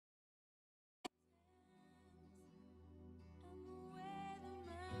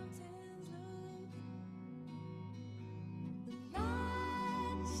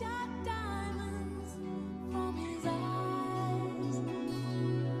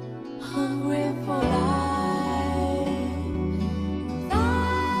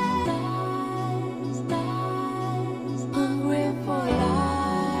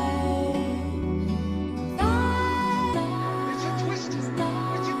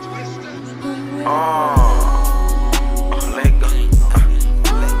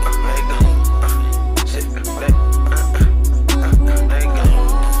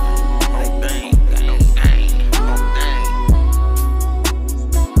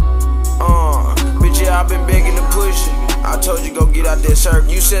I've been begging to push it. I told you go get out that circle.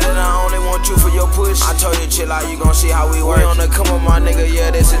 You said that I only want you for your push. I told you chill out, you gon' see how we work. We on the come up, my nigga,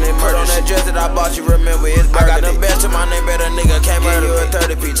 yeah, this and that. Put on that dress that I bought you, remember it's burgundy. I got the best of my name, better nigga, can't murder you a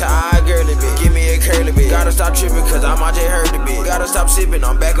 30 piece. Tie girly bitch, give me a curly bitch. Gotta stop tripping, cause I might just hurt the bitch. Gotta stop sipping,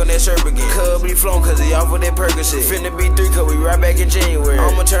 I'm back on that syrup again. Cub be flown, cause he off with that Percocet. Finna be 3, cause we right back in January.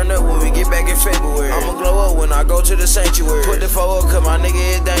 I'ma turn up when we get back in February. I'ma glow up when I go to the sanctuary. Put the 4 up, cause my nigga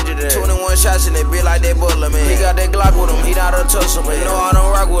is danger there. 21 shots in that bitch like that Butler, man. He got that Glock with him, he not a tussle, man. No, I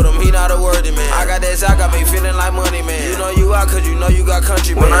don't rock with him, he not a worthy man. I got that Zach, got me feeling like money, man. You know you out, cause you know you got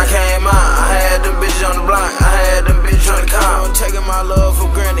country, man. When I came out, I had them bitches on the block, I had them bitches on the car. I'm taking my love for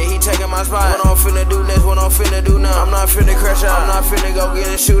granted, he taking my spot. What I'm finna do next, what I'm finna do now. I'm not finna crash out, I'm not finna go get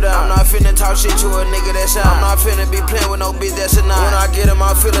a shootout. I'm not finna talk shit to a nigga that's out. I'm not finna be playing with no bitch that's a nine. When I get in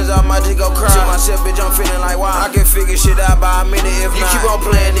my feelings, I might just go cry. See myself, bitch, I'm feeling like wow. I can figure shit out by a minute if you not. Keep on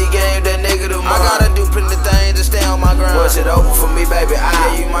playing these games, that negative mind. I gotta do plenty of things to stay on my grind. What's it over for me, baby?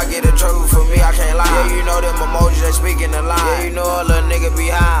 Yeah, you might get a trophy for me, I can't lie. Yeah, you know them emojis, they speaking a lie. Yeah, you know a little nigga be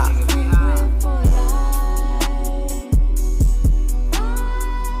high.